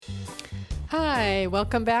Hi,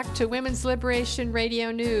 welcome back to Women's Liberation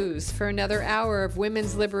Radio News for another hour of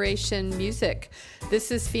women's liberation music.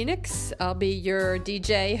 This is Phoenix. I'll be your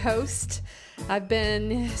DJ host. I've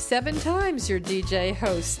been 7 times your DJ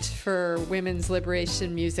host for Women's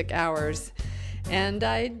Liberation Music Hours, and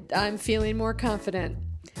I'm feeling more confident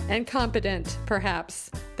and competent,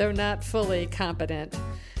 perhaps, though not fully competent.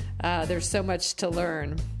 There's so much to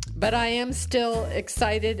learn. But I am still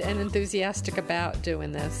excited and enthusiastic about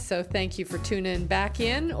doing this. So thank you for tuning back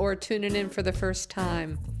in or tuning in for the first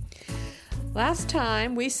time. Last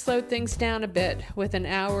time, we slowed things down a bit with an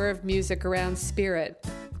hour of music around spirit.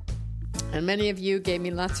 And many of you gave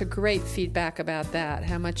me lots of great feedback about that,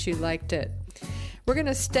 how much you liked it. We're going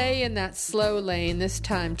to stay in that slow lane this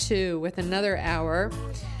time, too, with another hour.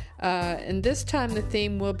 And this time, the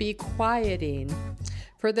theme will be quieting.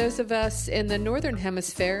 For those of us in the northern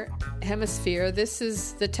hemisphere, this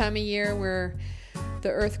is the time of year where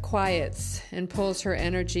the earth quiets and pulls her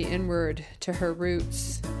energy inward to her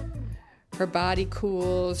roots. Her body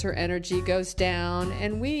cools, her energy goes down,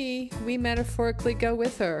 and we metaphorically go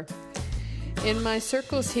with her. In my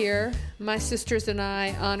circles here, my sisters and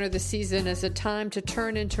I honor the season as a time to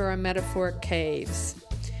turn into our metaphoric caves.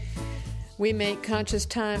 We make conscious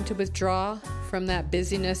time to withdraw from that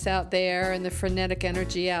busyness out there and the frenetic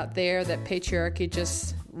energy out there that patriarchy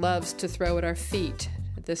just loves to throw at our feet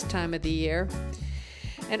at this time of the year.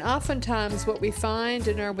 And oftentimes what we find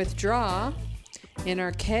in our withdrawal, in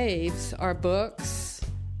our caves, are books,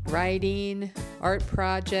 writing, art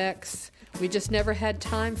projects we just never had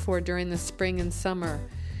time for during the spring and summer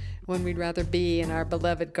when we'd rather be in our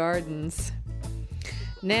beloved gardens.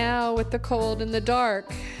 Now, with the cold and the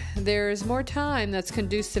dark, there's more time that's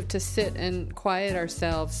conducive to sit and quiet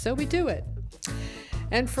ourselves, so we do it.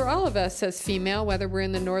 And for all of us as female, whether we're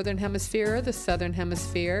in the northern hemisphere or the southern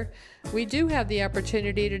hemisphere, we do have the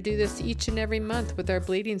opportunity to do this each and every month with our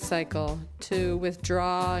bleeding cycle, to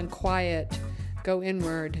withdraw and quiet, go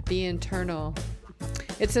inward, be internal.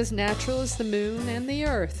 It's as natural as the moon and the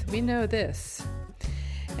earth. We know this.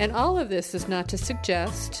 And all of this is not to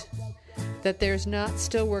suggest that there's not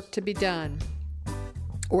still work to be done,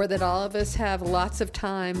 or that all of us have lots of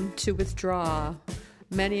time to withdraw.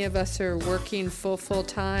 Many of us are working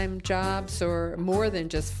full-time jobs, or more than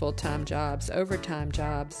just full-time jobs, overtime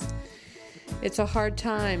jobs. It's a hard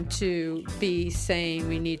time to be saying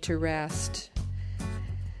we need to rest.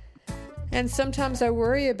 And sometimes I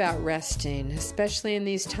worry about resting, especially in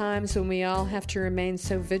these times when we all have to remain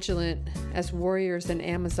so vigilant as warriors and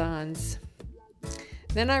Amazons.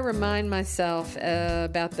 Then I remind myself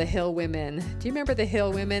about the Hill Women. Do you remember the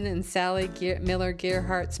Hill Women in Sally Miller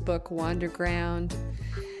Gearhart's book, Wanderground?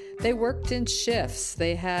 They worked in shifts.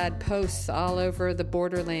 They had posts all over the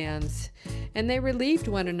borderlands, and they relieved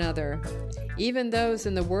one another. Even those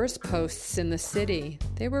in the worst posts in the city,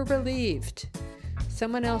 they were relieved.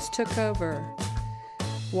 Someone else took over,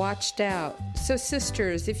 watched out. So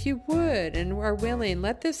sisters, if you would and are willing,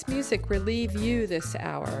 let this music relieve you this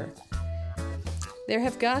hour. There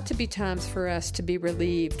have got to be times for us to be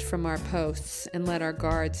relieved from our posts and let our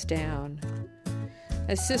guards down.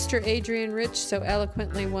 As Sister Adrienne Rich so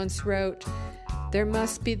eloquently once wrote, there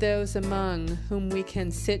must be those among whom we can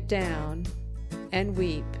sit down and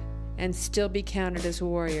weep and still be counted as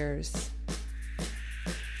warriors.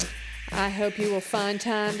 I hope you will find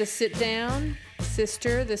time to sit down,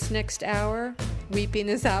 sister, this next hour. Weeping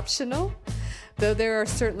is optional, though there are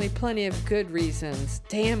certainly plenty of good reasons,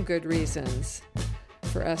 damn good reasons,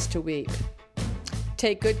 for us to weep.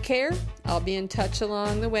 Take good care. I'll be in touch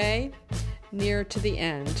along the way, near to the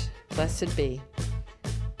end. Blessed be.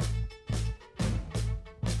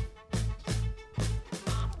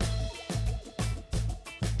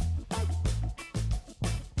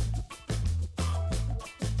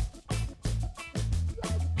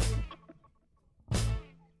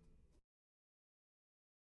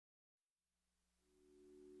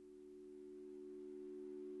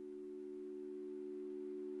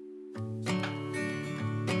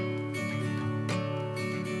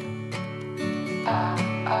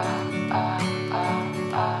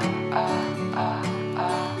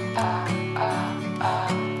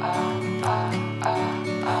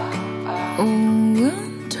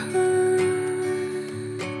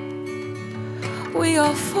 We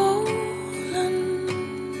are fallen,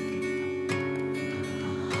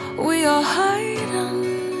 we are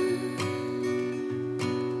hiding,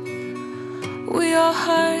 we are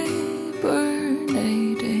hibernating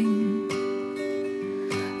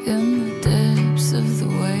in the depths of the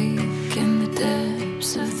wake, in the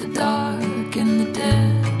depths of the dark, in the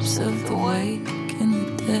depths of the wake, in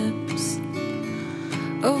the depths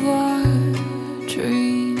of our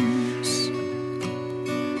dreams.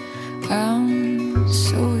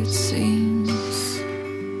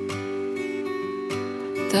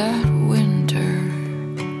 that winter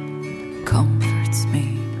comforts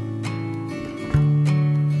me.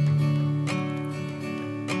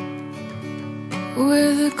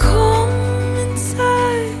 With a calm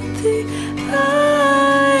inside the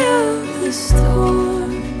eye of the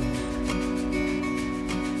storm,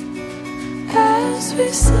 as we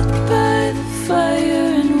sit by the fire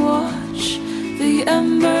and watch the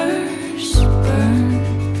embers burn.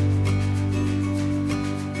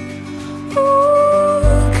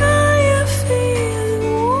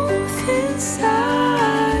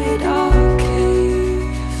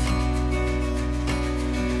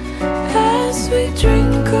 We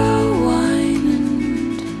drink our wine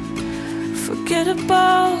and forget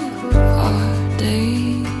about our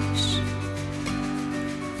days.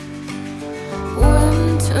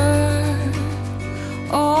 Winter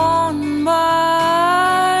on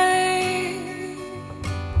my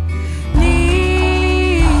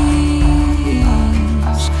knees,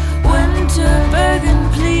 winter begging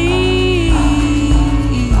please,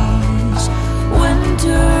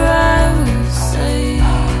 winter I will say.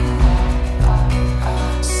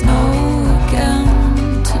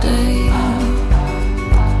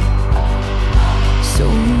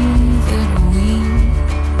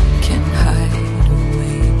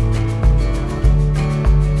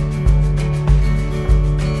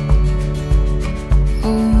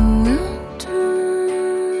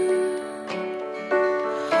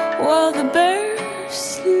 While the bears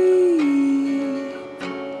sleep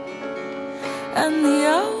and the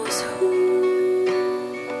owls hoot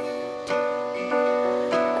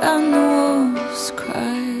and the wolves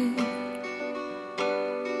cry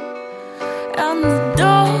and the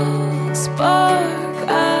dogs bark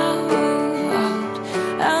out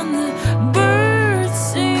and the birds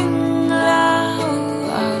sing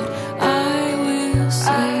loud, I will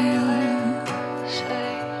say.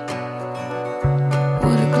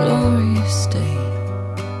 What a glorious day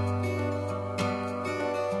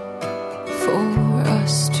for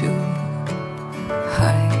us to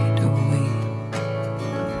hide away.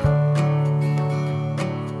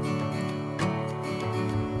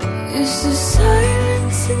 Is the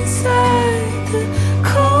silence inside the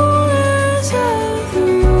corners of the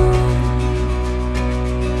room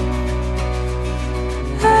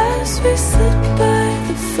as we sit by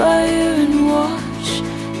the fire and watch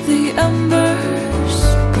the embers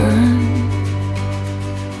burn?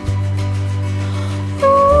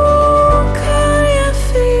 Oh, can you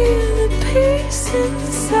feel the peace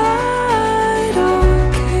inside our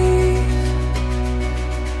cave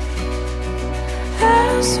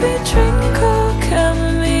as we drink our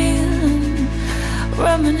chamomile and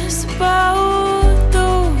reminisce about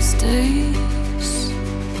those days?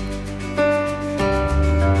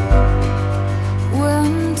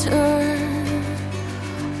 Winter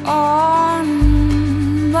on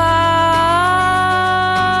my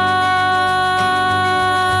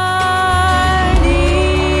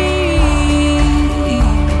knees,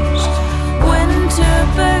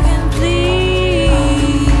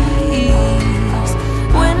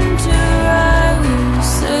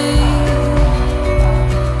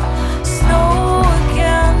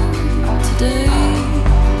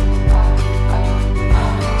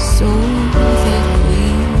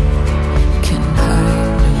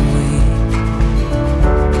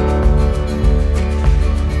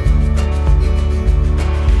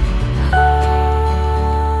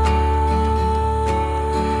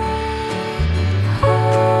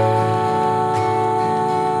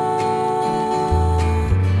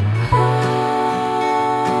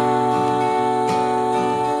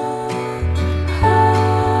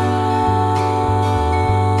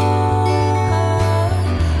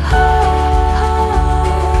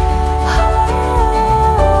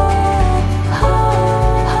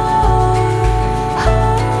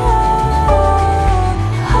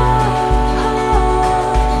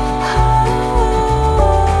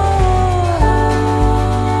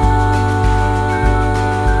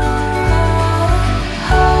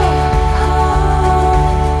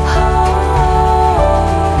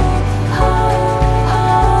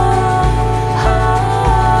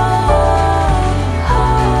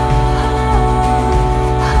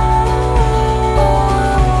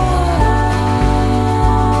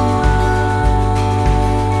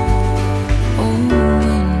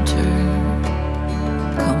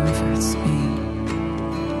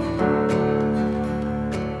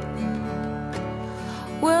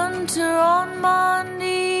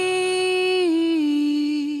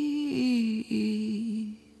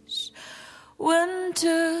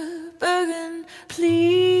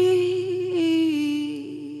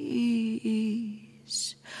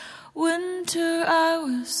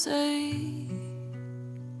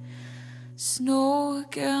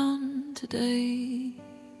 day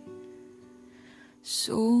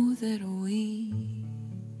so that we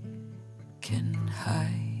can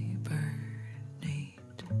hibernate.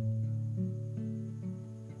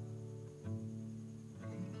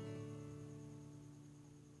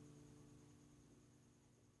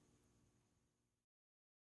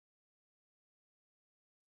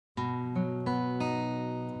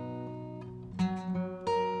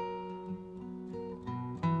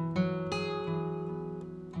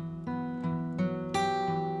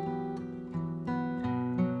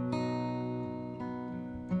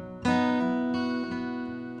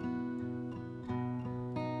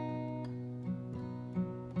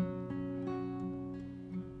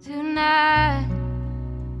 Tonight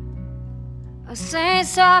I sing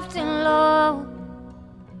soft and low,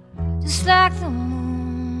 just like the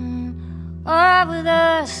moon over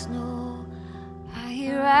the snow. I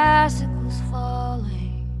hear icicles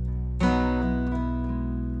falling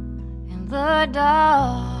in the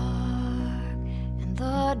dark, in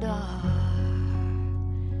the dark.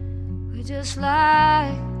 We're just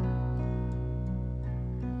like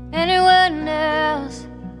anyone else.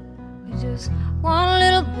 We just want a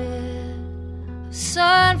little bit of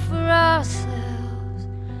sun for ourselves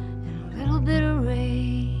and a little bit of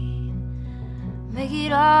rain. Make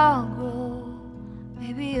it all grow.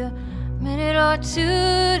 Maybe a minute or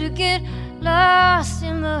two to get lost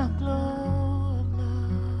in the glow of love.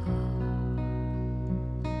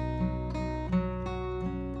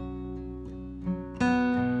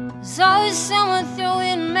 There's always someone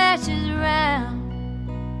throwing matches around,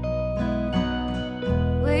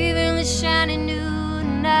 waving the shiny new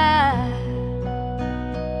night.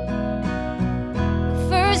 The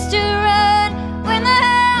first to run when the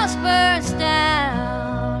house burns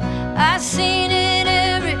down. I've seen it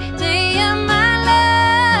every day of my life.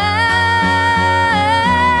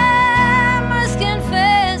 Must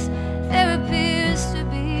confess, there appears to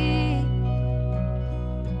be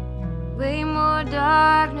way more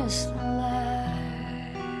darkness than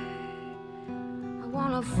light. I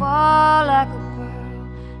wanna fall like a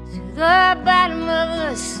the bottom of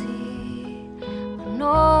the sea, but no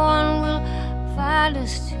one will find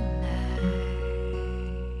us tonight.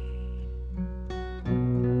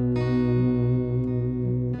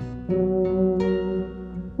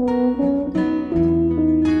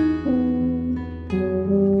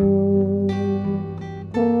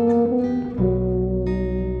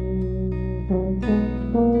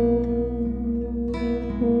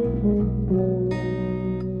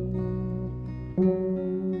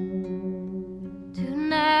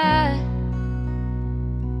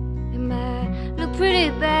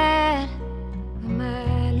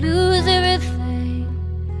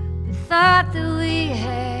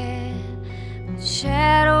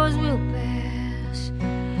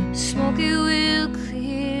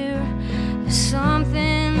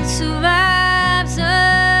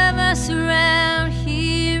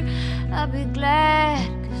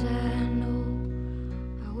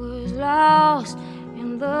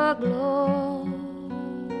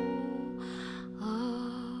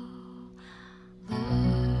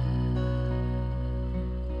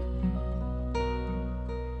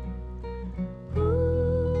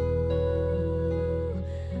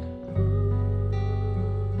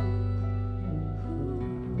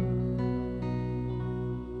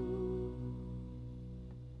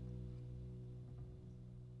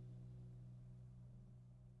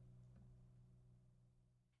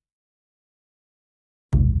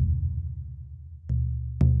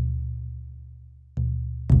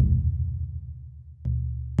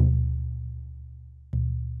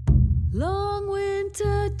 Long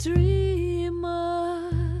winter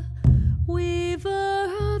dreamer,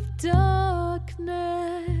 weaver of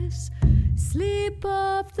darkness, sleep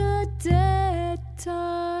of the dead,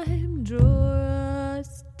 time draw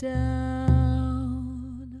us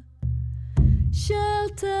down.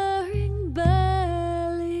 Sheltering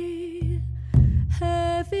belly,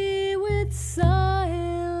 heavy with silence,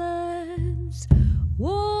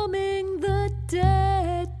 warming the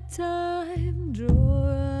dead, time draw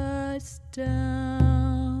us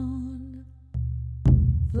down.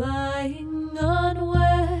 Flying on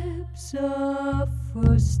webs of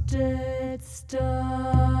frosted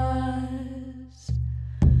stars,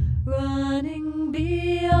 running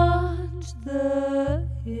beyond the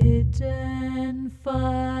hidden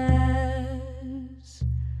fires,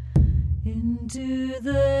 into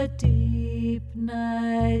the deep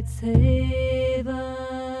night's haven,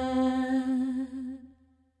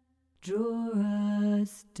 draw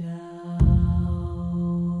us down.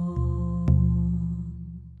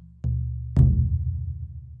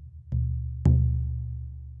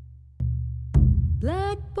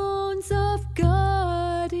 Black bones of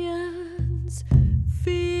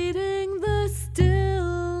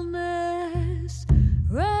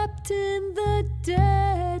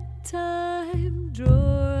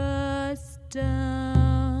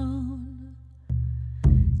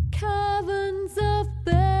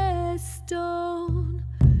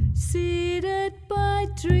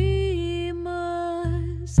dreamers,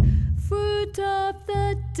 fruit of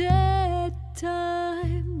the dead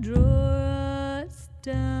time, draw us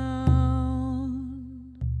down.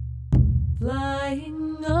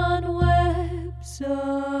 Flying on webs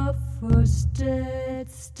of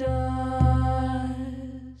frosted stars,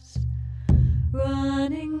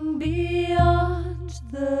 running beyond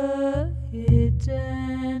the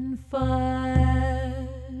hidden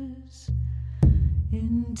fires,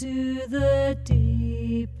 into the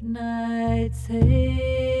deep night's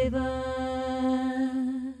haven,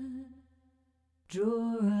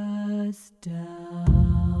 draw us down.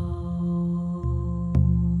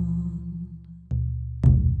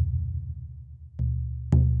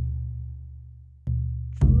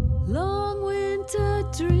 Long winter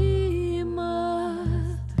dreamer,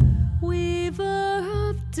 weaver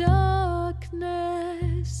of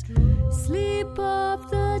darkness, sleep of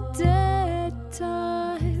the dead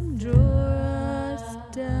time, draw us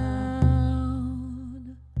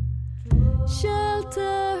down.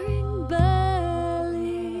 Sheltering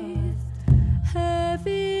belly,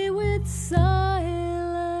 heavy with silence,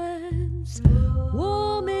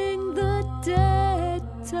 warming the dead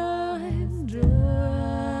time, draw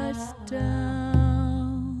us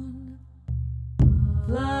down.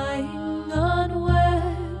 Flying on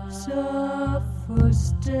webs of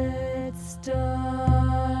frosted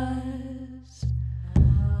stars,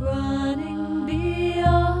 running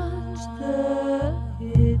beyond the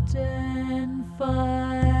hidden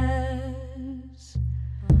fires,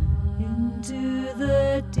 into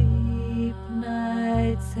the deep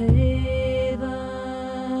night's haven,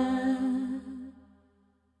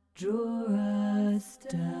 draw us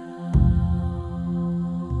down.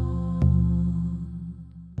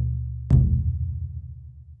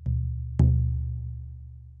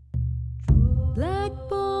 Black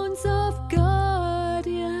bones of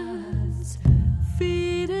guardians,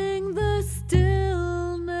 feeding the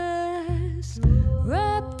stillness,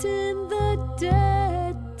 wrapped in the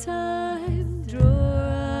dead time, draw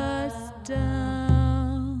us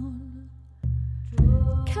down.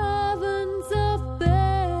 Caverns of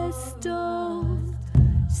bare stone,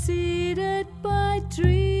 seeded by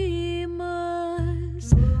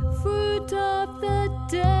dreamers, fruit of the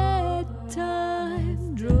dead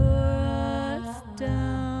time, draw us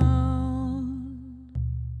down.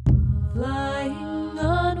 Flying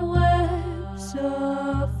on webs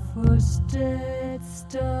of frosted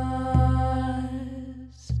stars,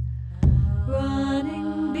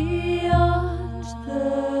 running beyond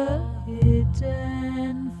the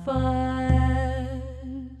hidden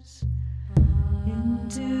fires,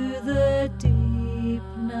 into the deep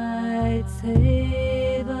night's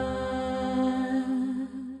haven,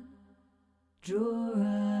 draw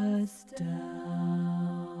us down.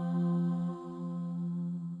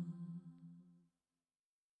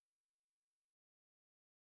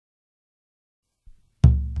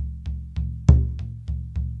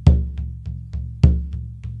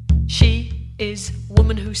 She is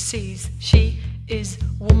woman who sees. She is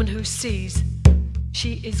woman who sees.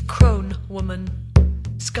 She is crone woman,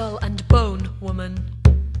 skull and bone woman,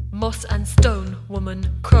 moss and stone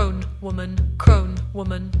woman, crone woman, crone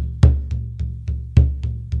woman.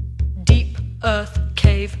 Deep earth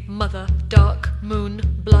cave mother, dark moon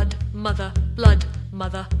blood mother, blood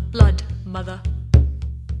mother, blood mother.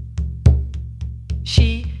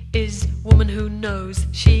 She is woman who knows.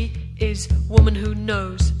 She is woman who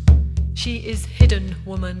knows. She is hidden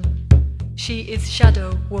woman. She is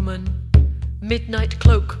shadow woman, midnight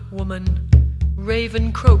cloak woman,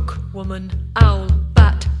 raven croak woman, owl,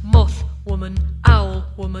 bat, moth woman, owl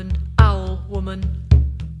woman, owl woman.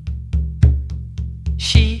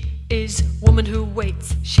 She is woman who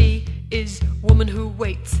waits. She is woman who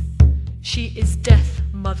waits. She is death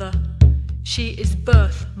mother. She is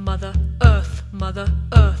birth mother, earth mother,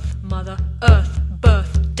 earth mother, earth,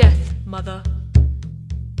 birth, death mother.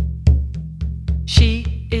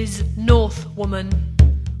 She is north woman,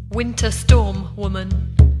 winter storm woman,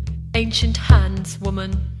 ancient hands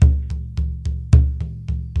woman,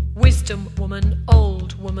 wisdom woman,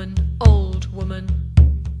 old woman, old woman.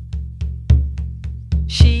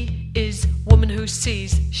 She is woman who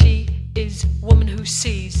sees. She is woman who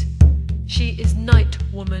sees. She is night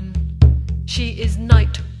woman. She is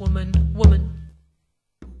night woman, woman.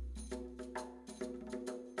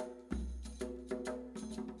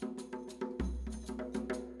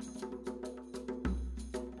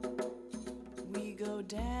 We go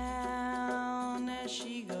down as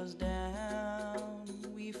she goes down.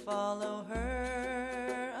 We follow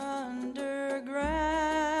her underground.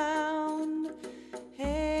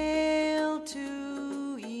 Hail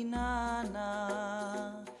to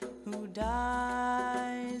Inanna, who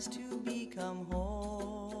died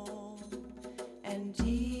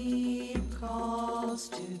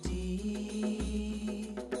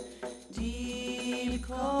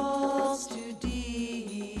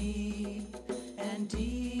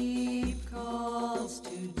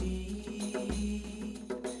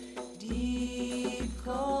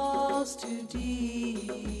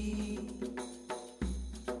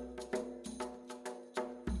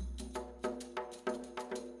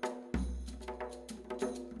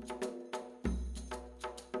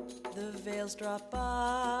the veils drop by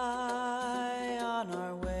on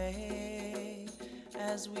our way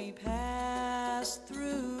as we pass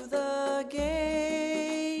through the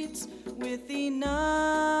gates with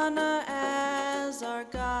Inanna as our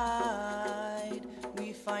guide.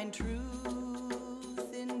 We find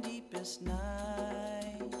truth in deepest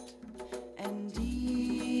night, and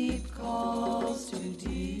deep calls to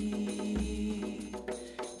deep,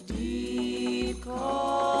 deep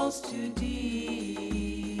calls to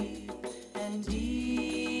deep, and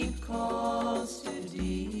deep calls to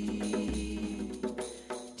deep,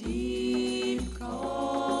 deep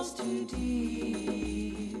calls to deep.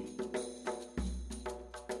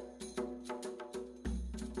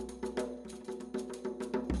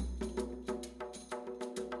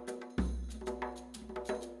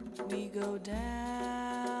 We go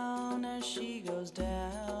down as she goes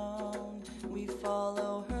down. We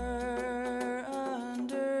follow her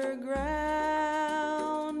underground.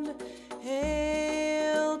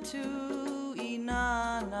 Hail to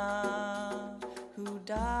Inanna, who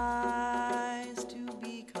dies to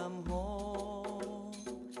become whole.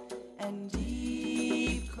 And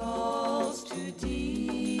deep calls to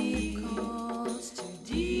deep, calls to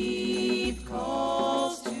deep,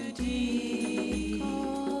 calls to deep,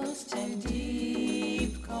 and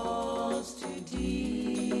deep calls to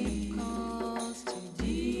deep, calls to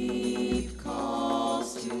deep,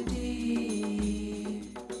 calls to deep.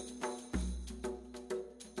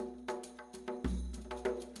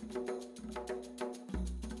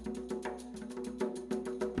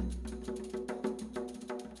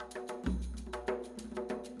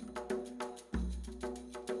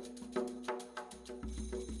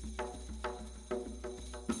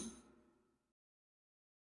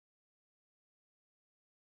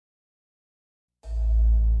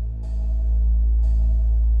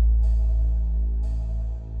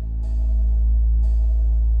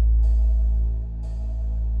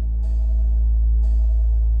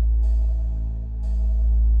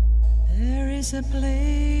 There is a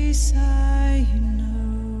place I know,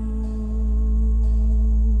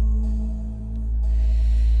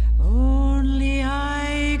 only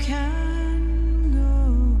I can go,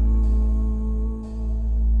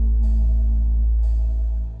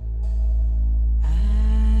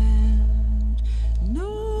 and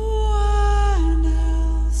no one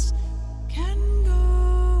else can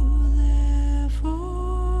go there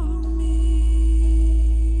for me.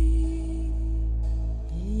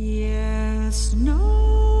 Yes, no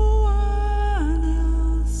one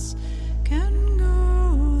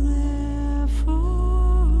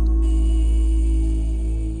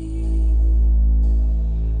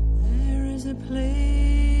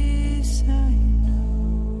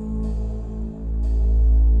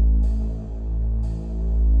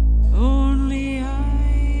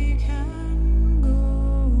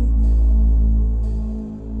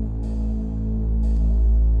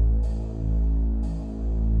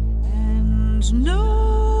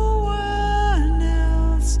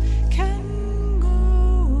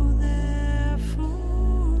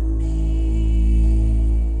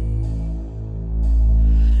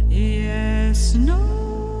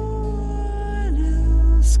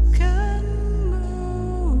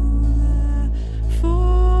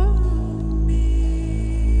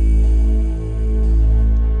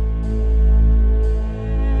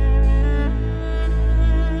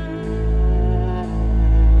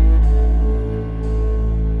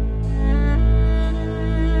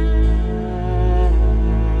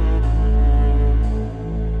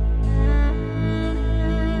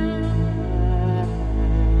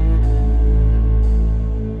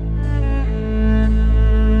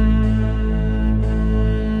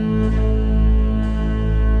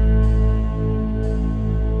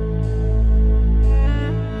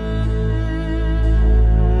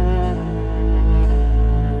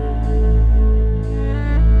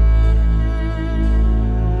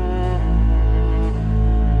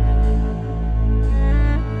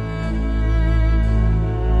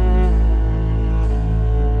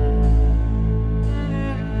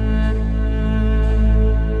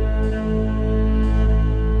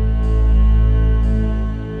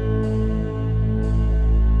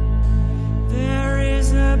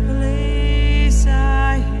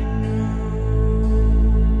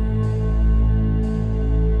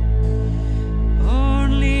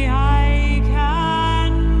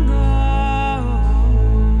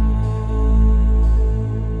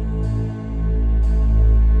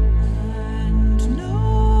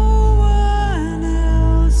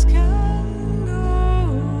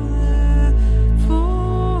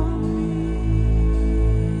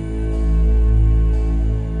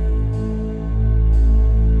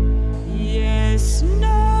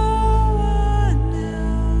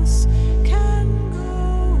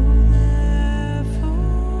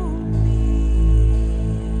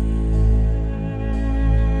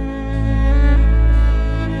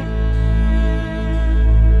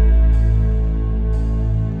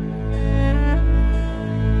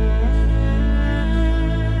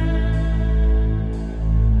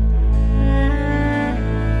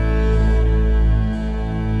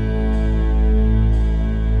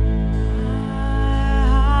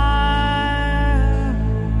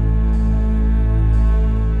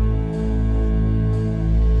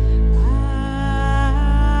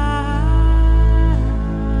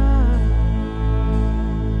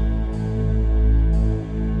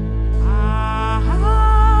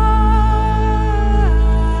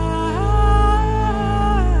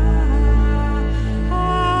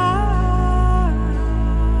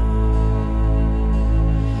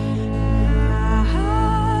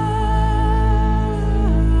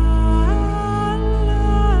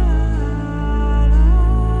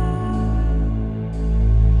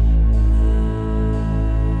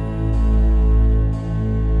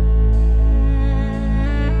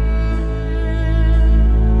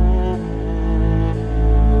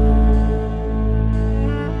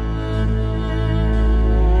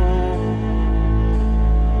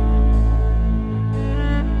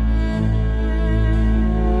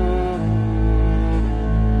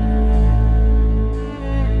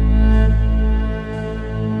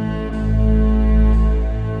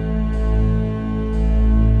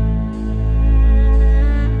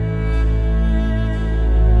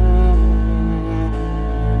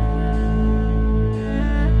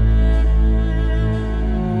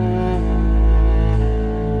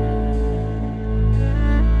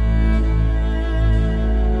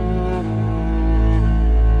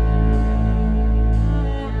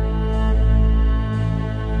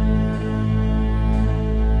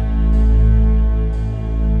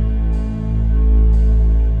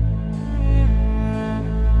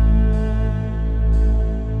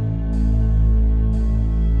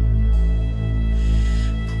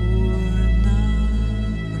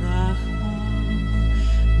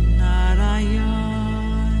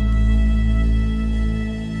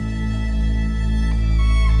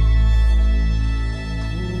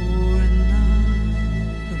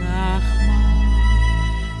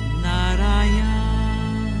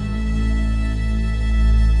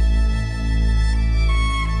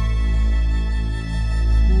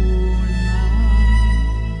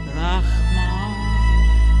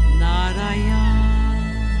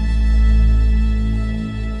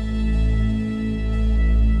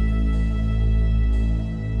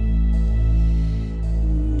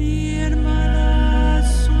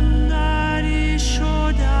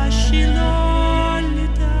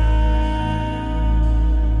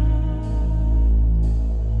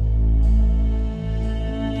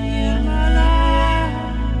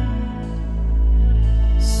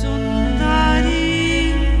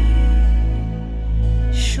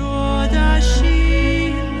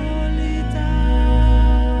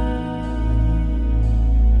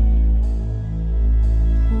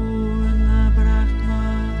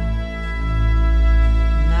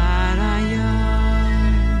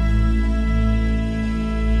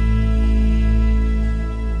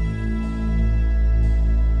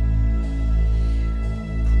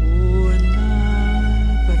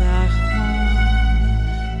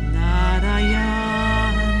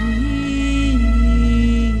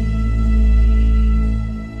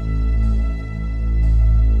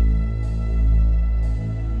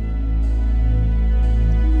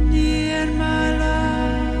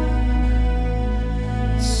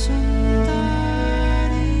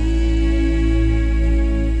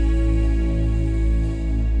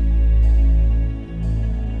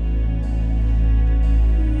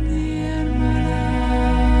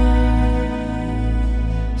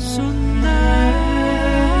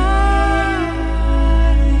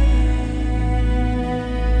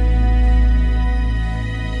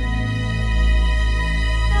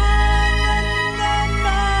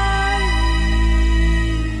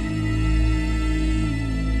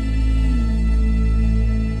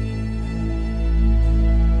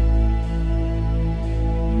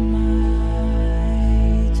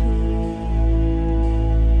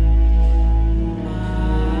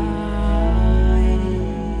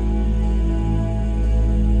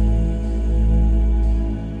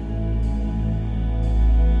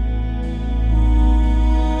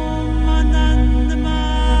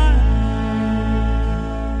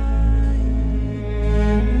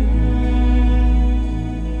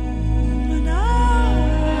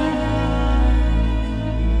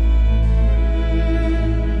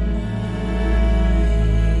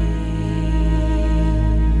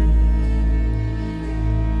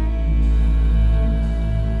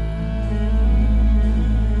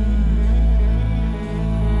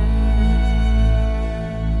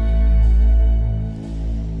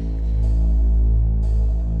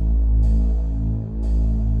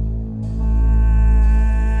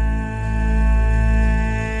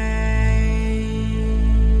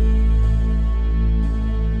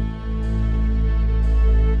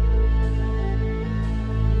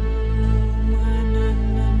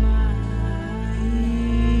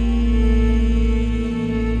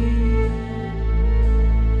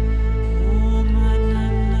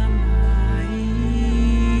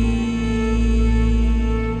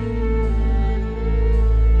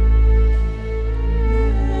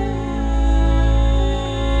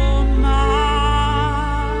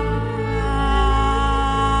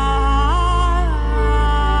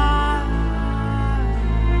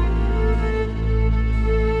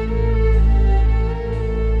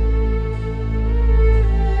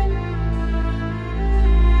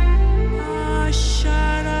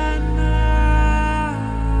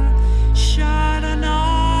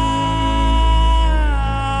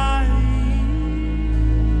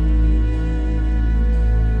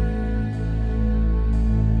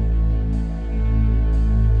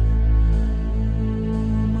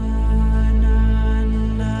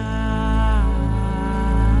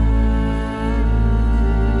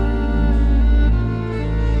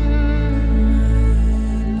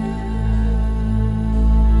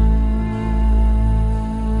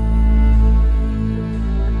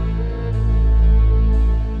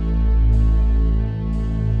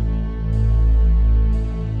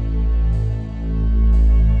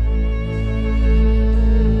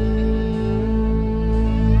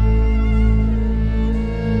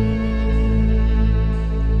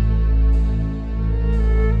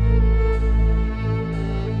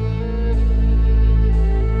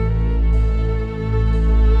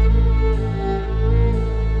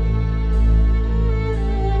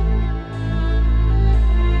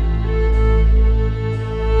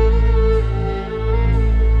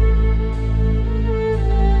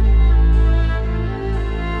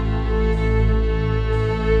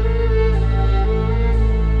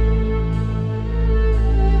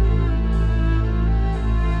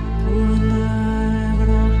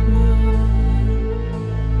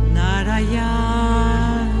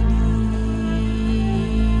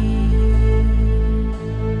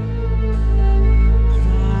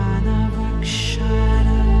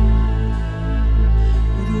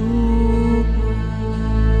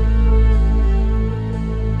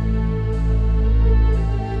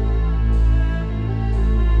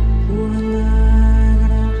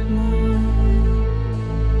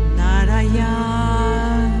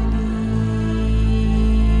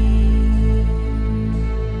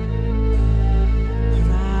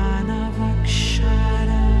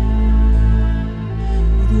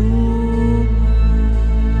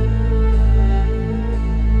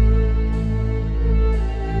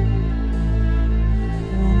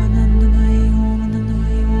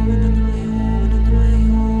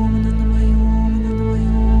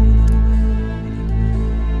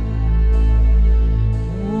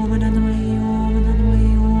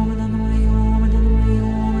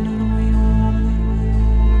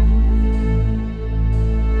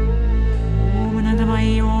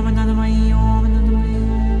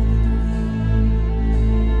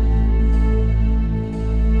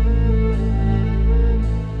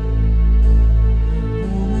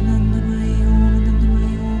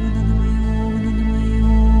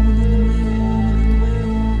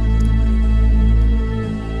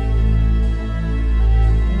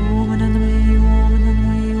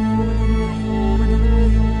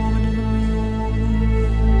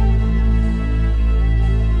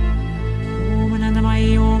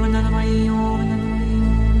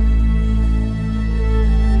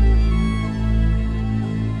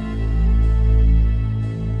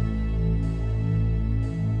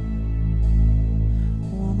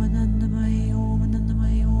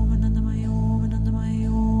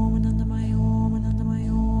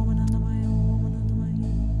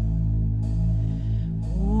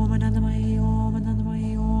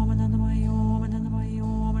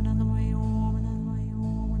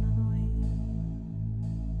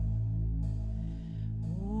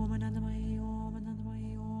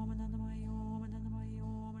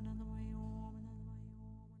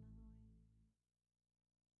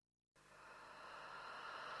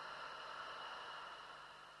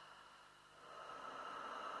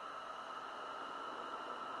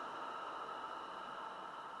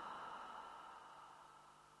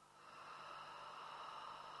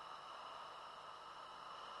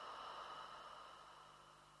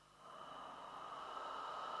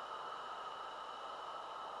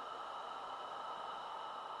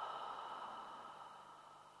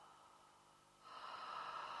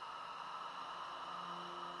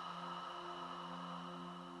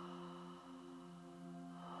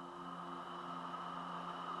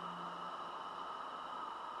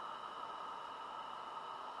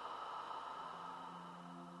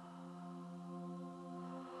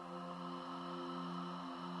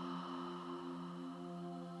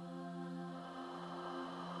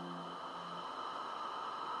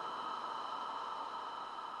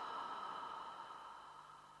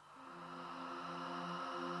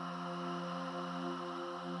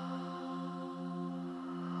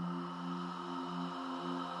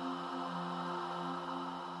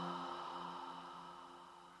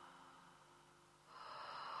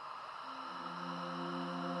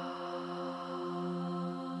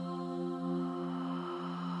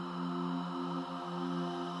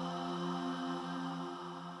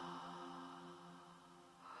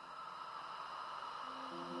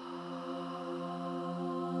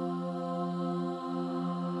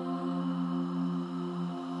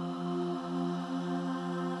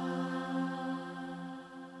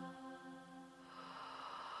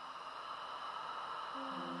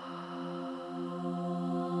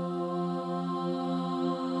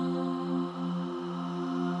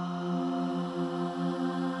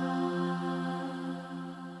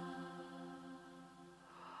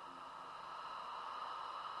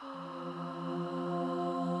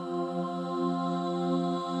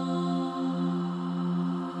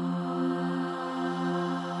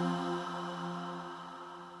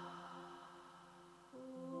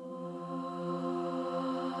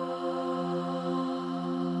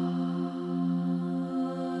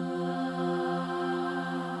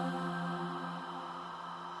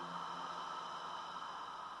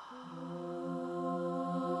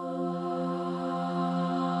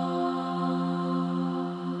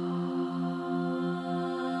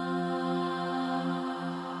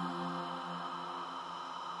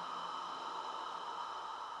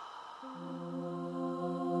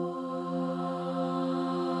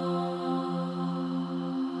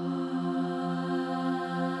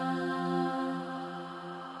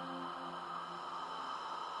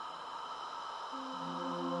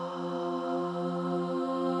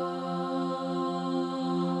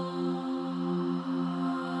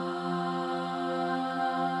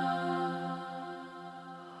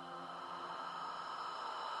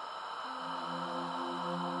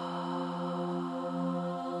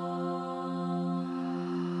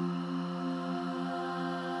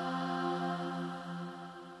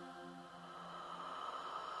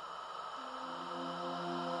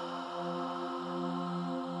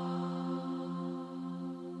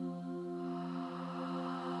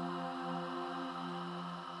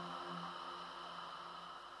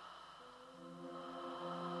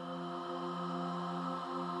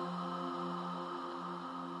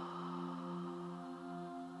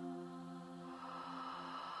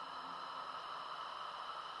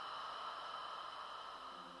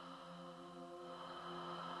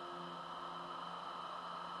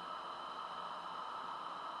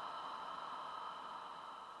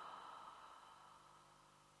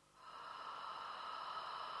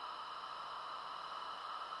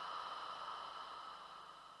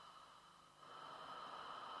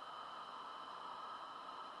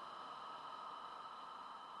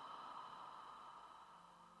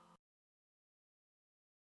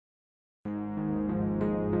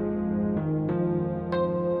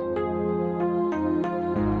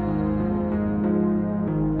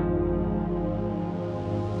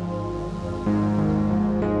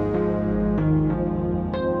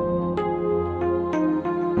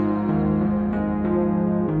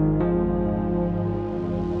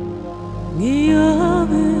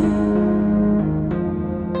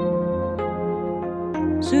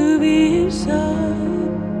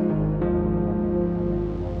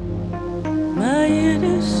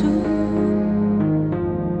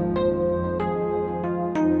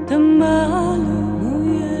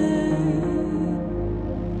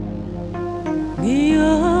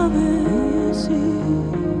Io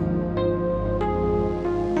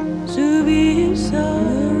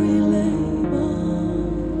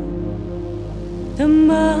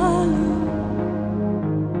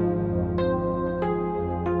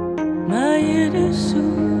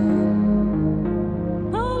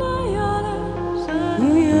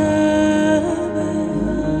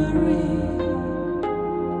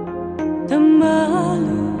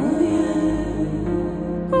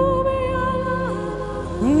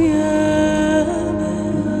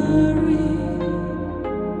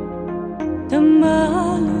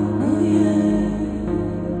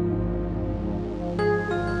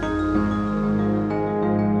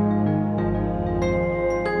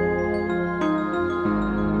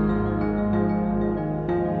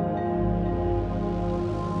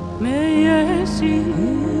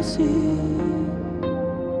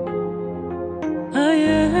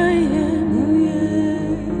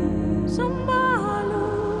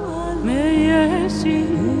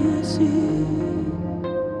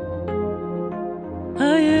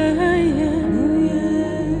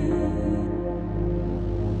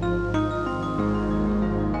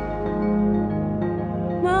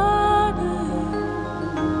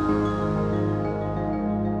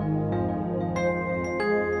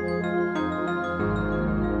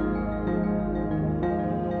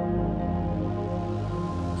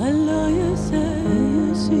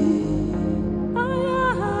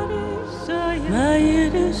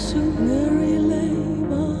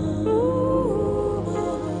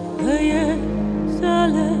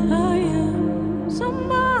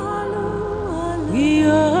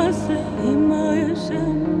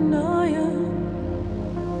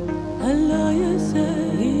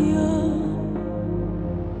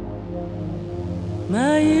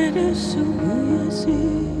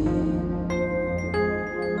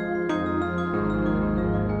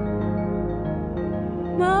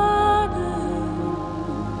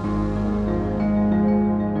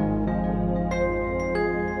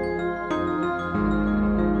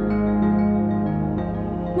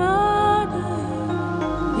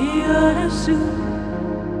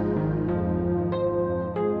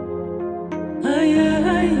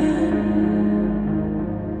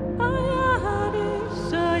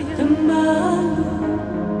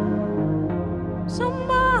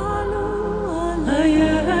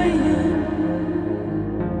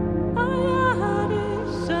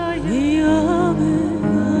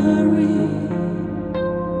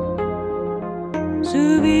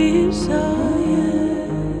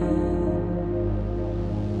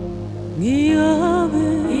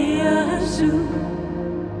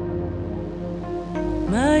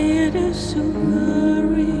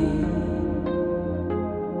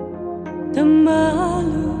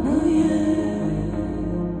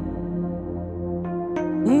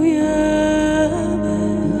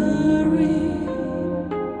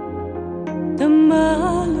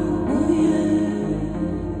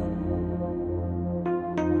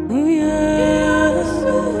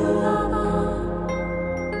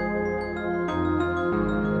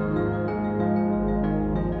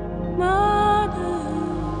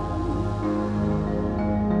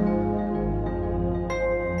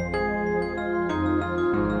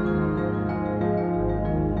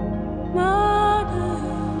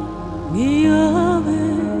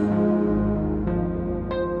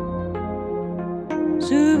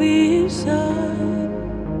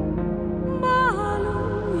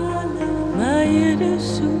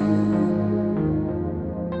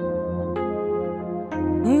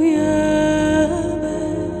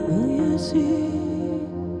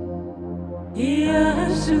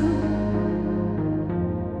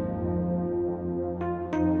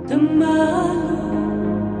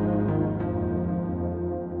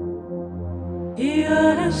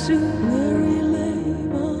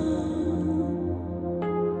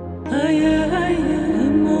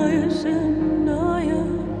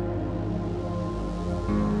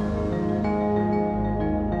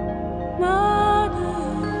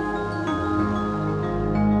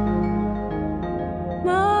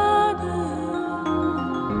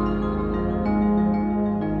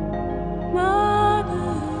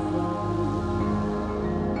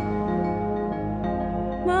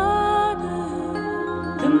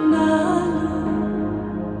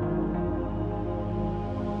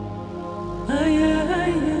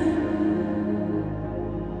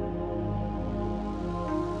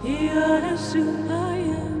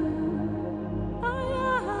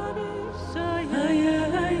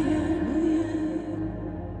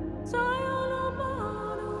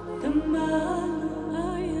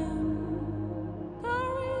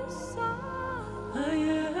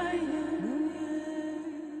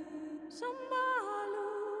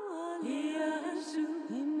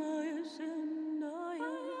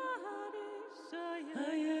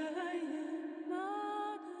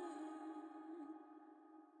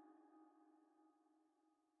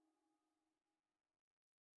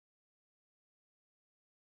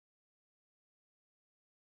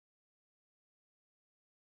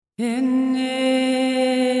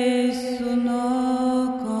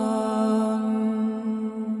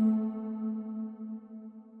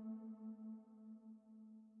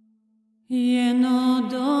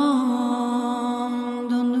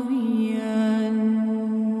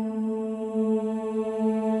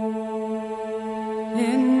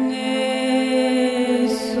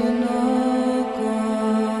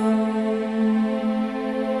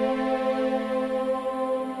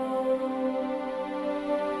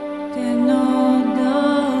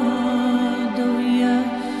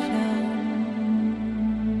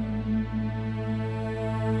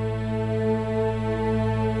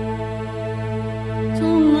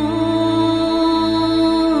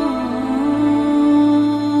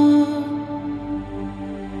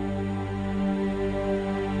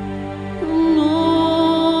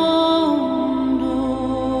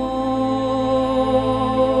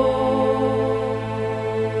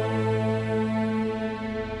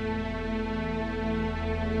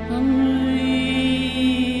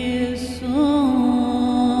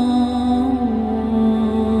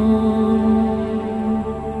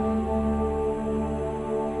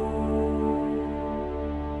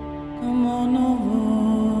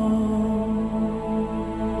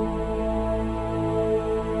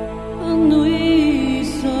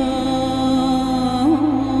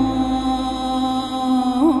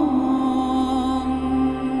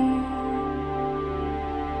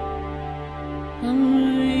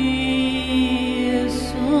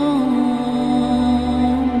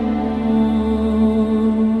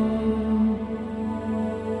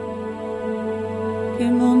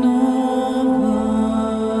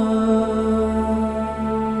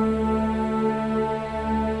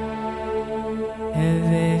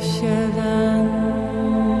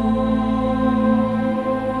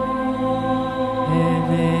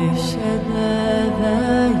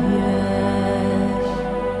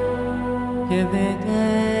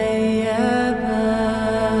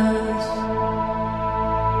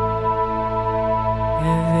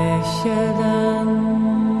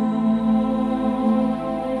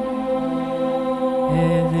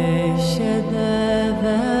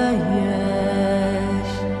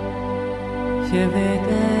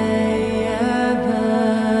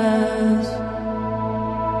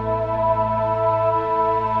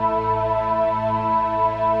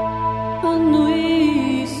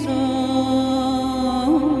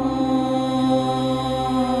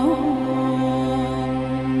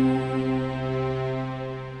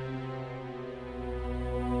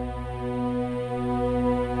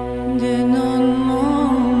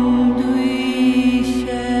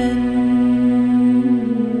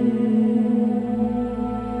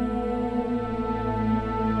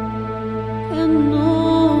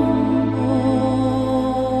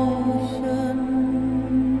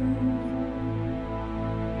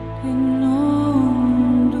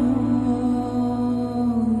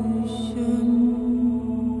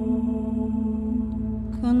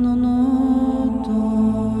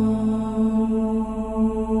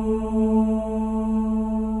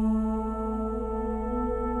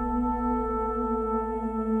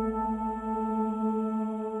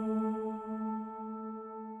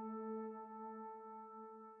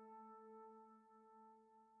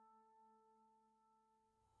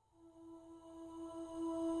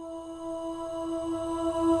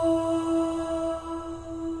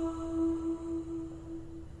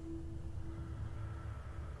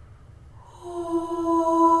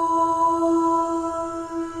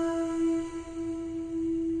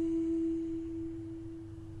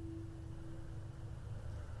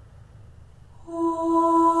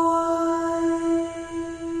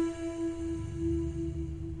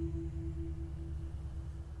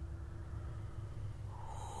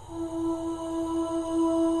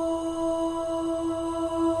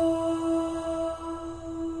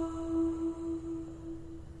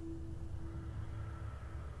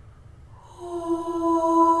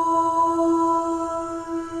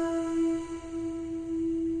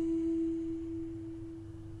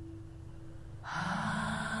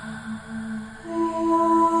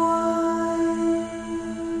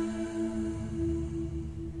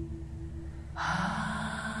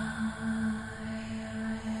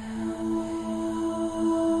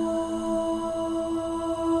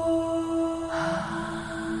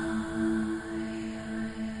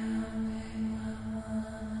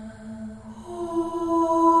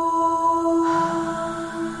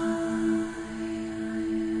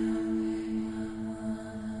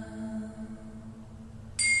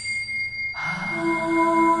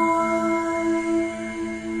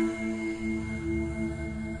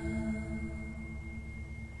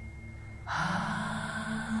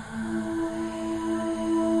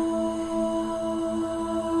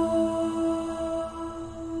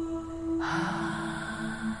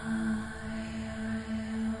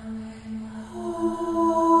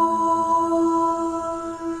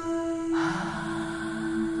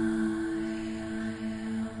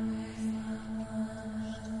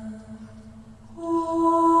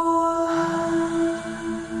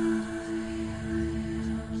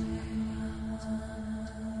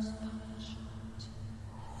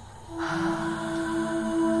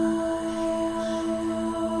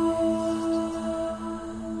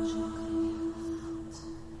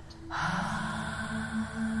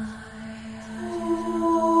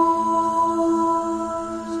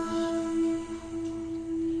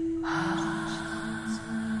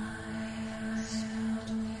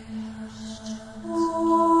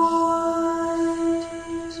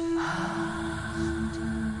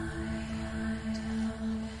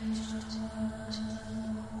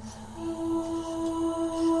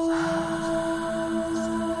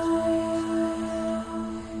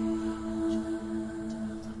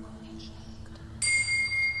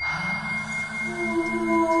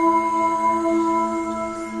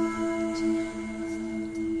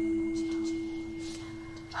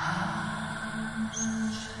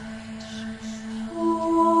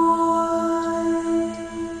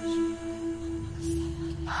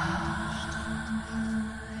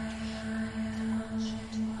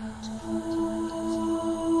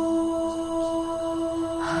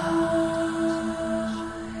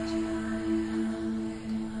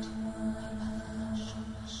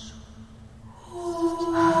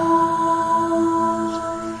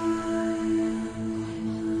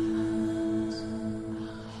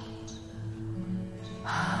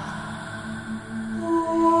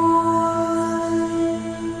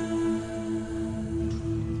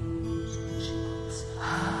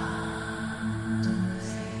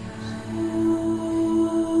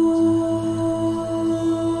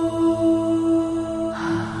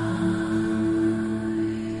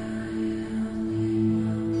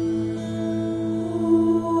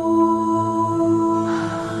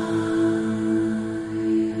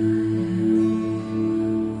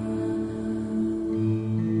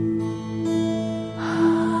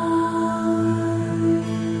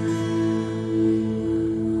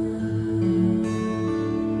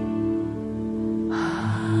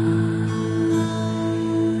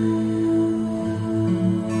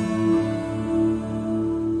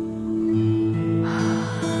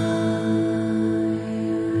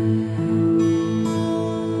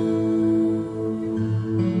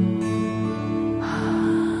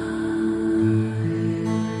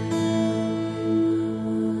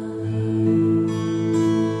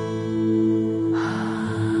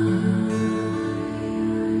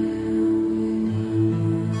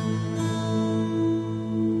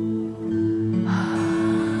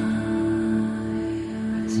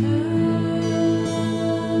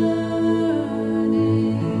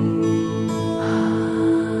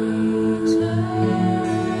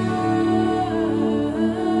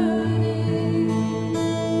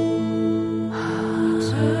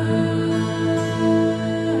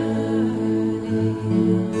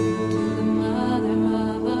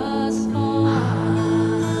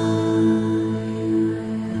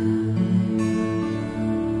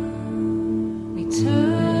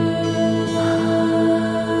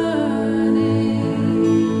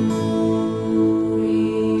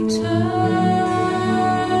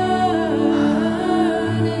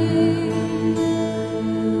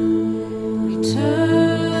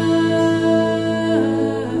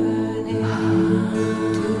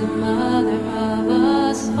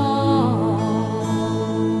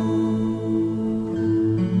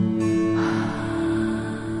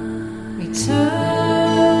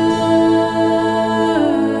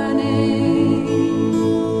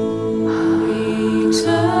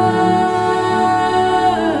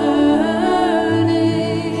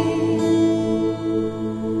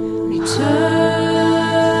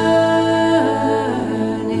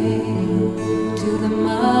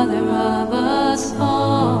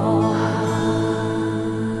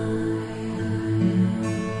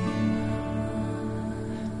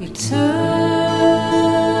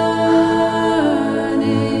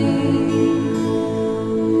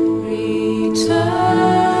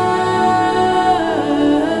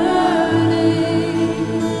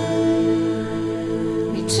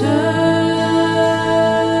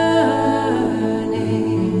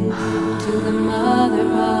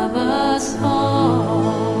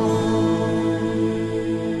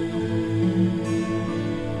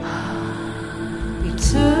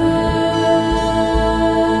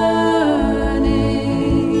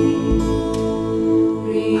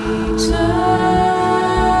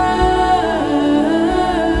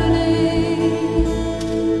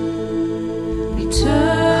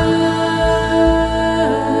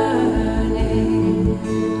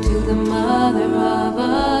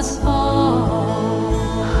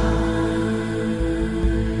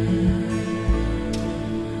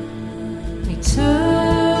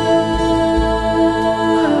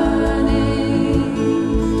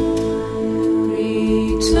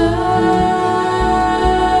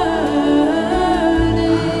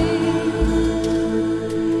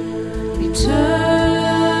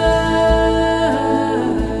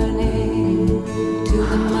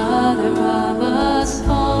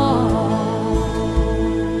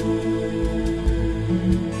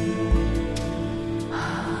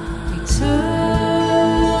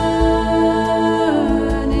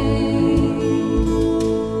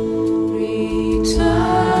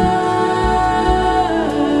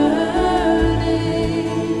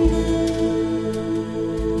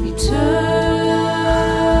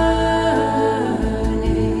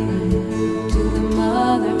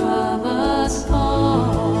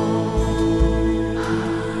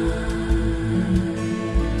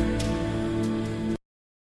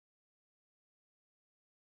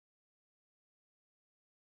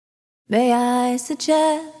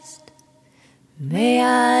May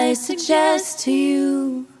I suggest to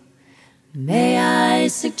you, may I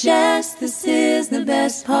suggest this is the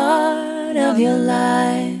best part of your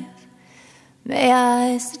life. May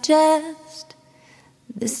I suggest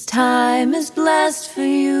this time is blessed for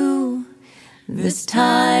you. This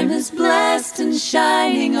time is blessed and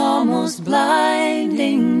shining almost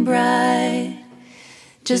blinding bright.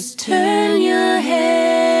 Just turn your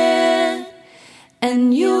head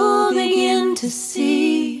and you'll begin to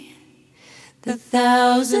see the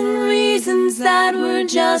 1,000 reasons that were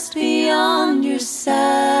just beyond your sight.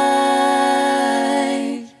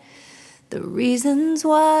 The reasons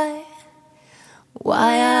why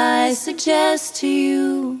I suggest to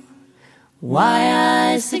you,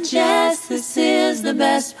 why I suggest this is the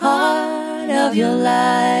best part of your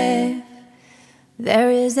life.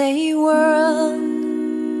 There is a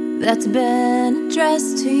world that's been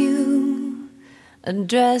addressed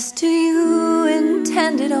to you,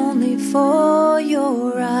 intended only for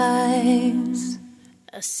your eyes.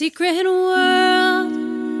 A secret world,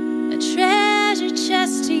 a treasure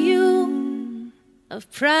chest to you,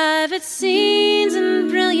 of private scenes and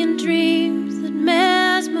brilliant dreams that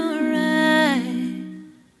mesmerize.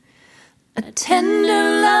 A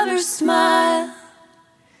tender lover's smile,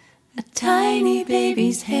 a tiny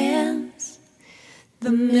baby's hands,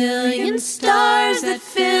 the million stars that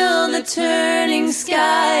fill the turning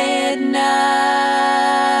sky at night.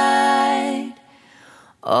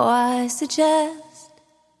 Oh, I suggest,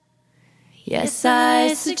 yes,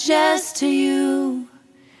 I suggest to you,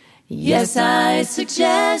 yes, I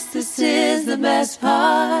suggest this is the best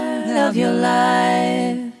part of your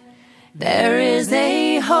life. There is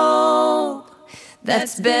a hope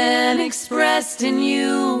that's been expressed in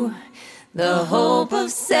you, the hope of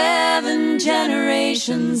 7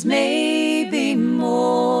 generations, maybe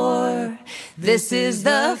more. This is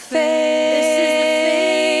the faith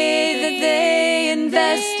that they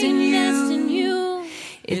invest in you.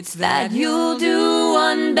 It's that you'll do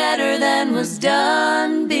one better than was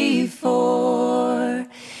done before.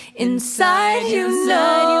 Inside you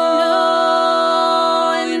know,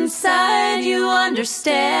 inside you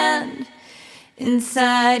understand.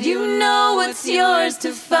 Inside you know what's yours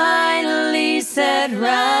to finally set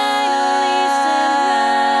right.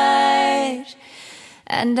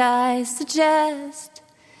 And I suggest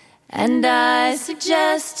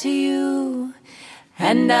to you,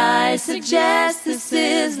 And I suggest this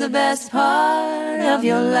is the best part of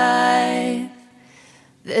your life.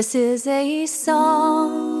 This is a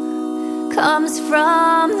song, comes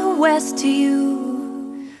from the west to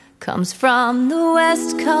you, comes from the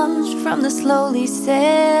west, comes from the slowly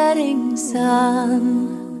setting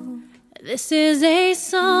sun. This is a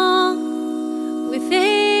song with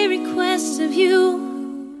a request of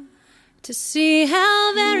you to see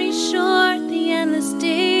how very short the endless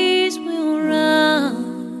days will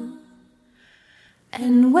run.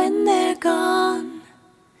 And when they're gone,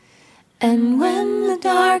 and when the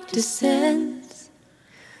dark descends,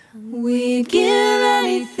 we'd give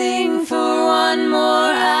anything for one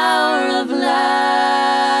more hour of light.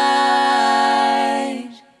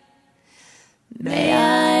 May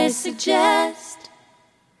I suggest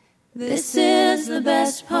this is the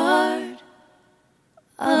best part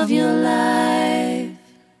of your life.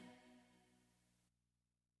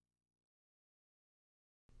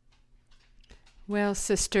 Well,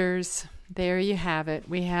 sisters, there you have it.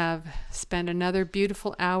 We have spent another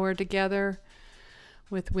beautiful hour together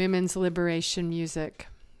with women's liberation music.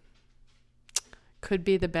 Could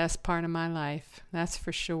be the best part of my life, that's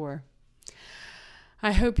for sure.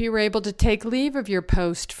 I hope you were able to take leave of your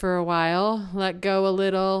post for a while, let go a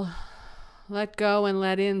little, let go and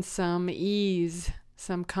let in some ease,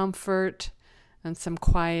 some comfort, and some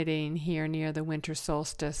quieting here near the winter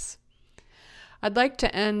solstice. I'd like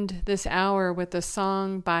to end this hour with a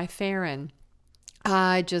song by Farron.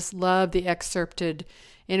 I just love the excerpted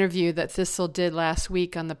interview that Thistle did last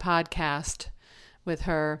week on the podcast with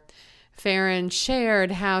her. Farron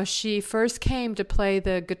shared how she first came to play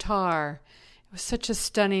the guitar. It was such a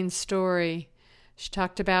stunning story. She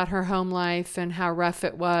talked about her home life and how rough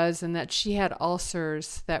it was, and that she had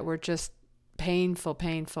ulcers that were just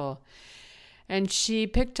painful. And she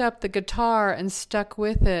picked up the guitar and stuck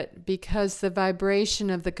with it because the vibration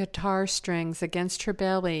of the guitar strings against her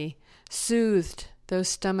belly soothed those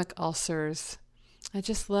stomach ulcers. I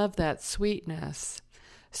just love that sweetness.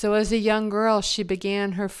 So as a young girl, she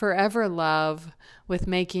began her forever love with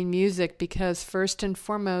making music because first and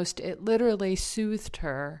foremost, it literally soothed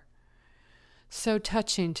her. So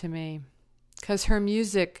touching to me, because her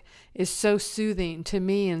music is so soothing to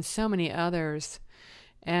me and so many others.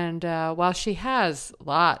 And while she has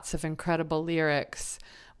lots of incredible lyrics,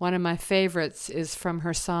 one of my favorites is from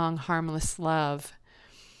her song Harmless Love.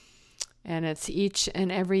 And it's each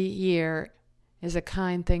and every year is a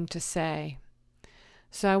kind thing to say.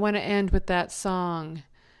 So I want to end with that song.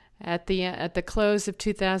 At the close of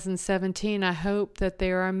 2017, I hope that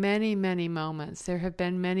there are many, many moments. There have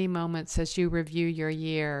been many moments as you review your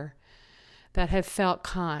year that have felt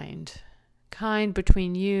kind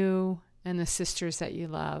between you and the sisters that you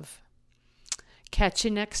love. Catch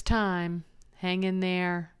you next time. Hang in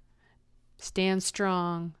there. Stand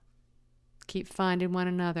strong. Keep finding one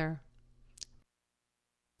another.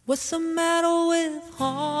 What's the matter with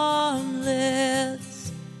harmless?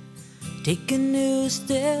 Take a new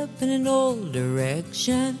step in an old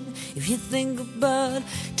direction. If you think about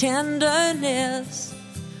tenderness,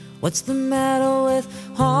 what's the matter with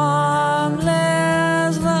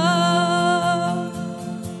harmless love?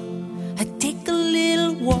 I take a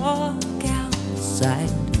little walk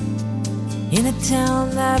outside in a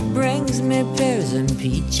town that brings me pears and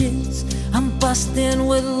peaches. I'm busting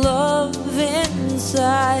with love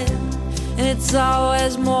inside, and it's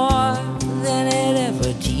always more than it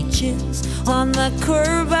ever teaches. On the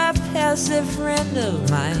curb I pass a friend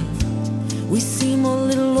of mine. We seem a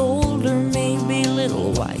little older, maybe a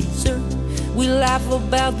little wiser. We laugh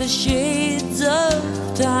about the shades of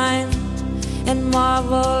time and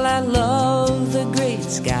marvel at love, the great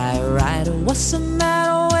sky rider. What's the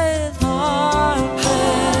matter with harmless?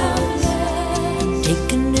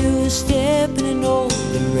 Take a new step in an old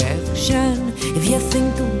direction. If you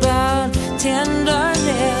think about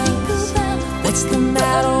tenderness, what's the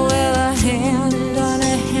matter with a hand on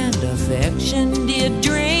a hand affection? Do you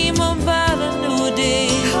dream about a new day?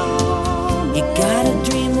 You gotta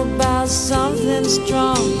dream about something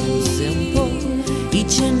strong and simple.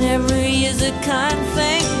 Each and every is a kind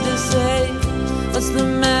thing to say. What's the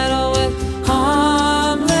matter with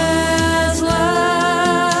harmless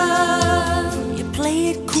love? You play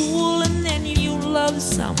it cool and then you love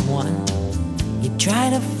someone. You try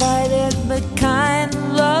to fight it, but kind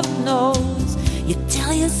love knows. You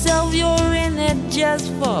tell yourself you're in it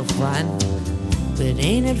just for fun, but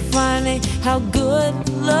ain't it funny how good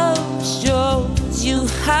love shows you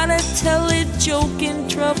how to tell a joke in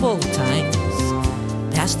troubled times?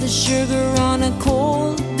 Pass the sugar on a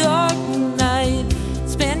cold, dark night.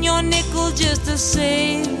 Spend your nickel just to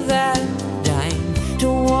save that dime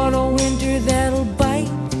toward a winter that'll bite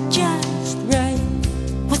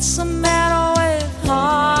What's the matter with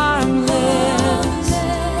harmless?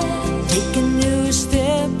 Take a new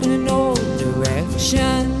step in an old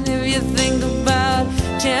direction. If you think about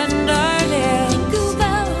tenderness,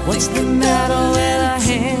 what's the matter with a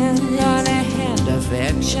hand on a hand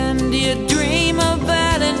affection? Do you dream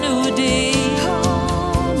about a new day?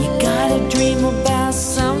 You gotta dream about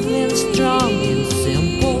something strong and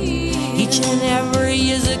simple. Each and every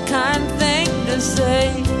is a kind thing to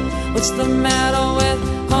say. What's the matter with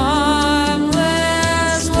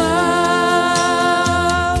harmless love?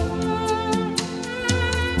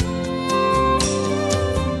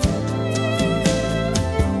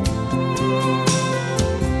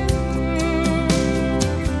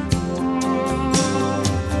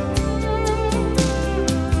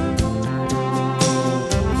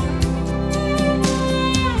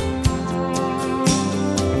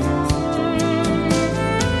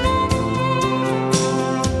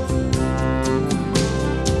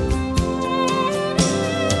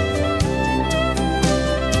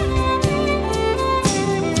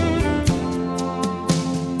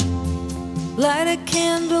 Light a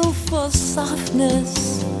candle for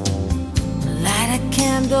softness. Light a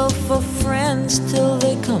candle for friends till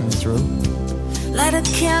they come through. Light a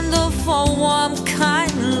candle for warm,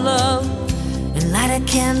 kind love. And light a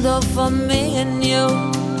candle for me and you.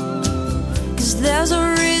 'Cause there's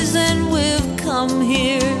a reason we've come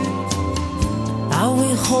here. Are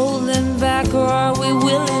we holding back or are we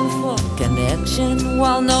willing for connection?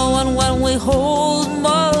 While knowing when we hold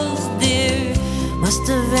most dear must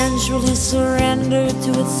eventually surrender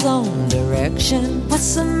to its own direction.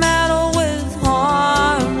 What's the matter with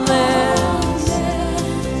harmless?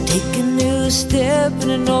 Take a new step in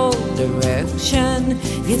an old direction.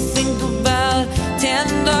 If you think about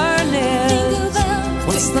tenderness,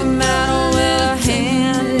 what's the matter with a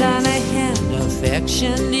hand on a hand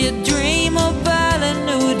affection? Do you dream about a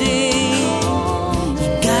new day? You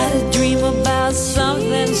gotta dream about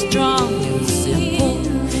something strong and simple.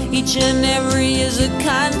 Each and every is a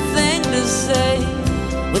kind thing to say.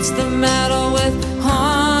 What's the matter with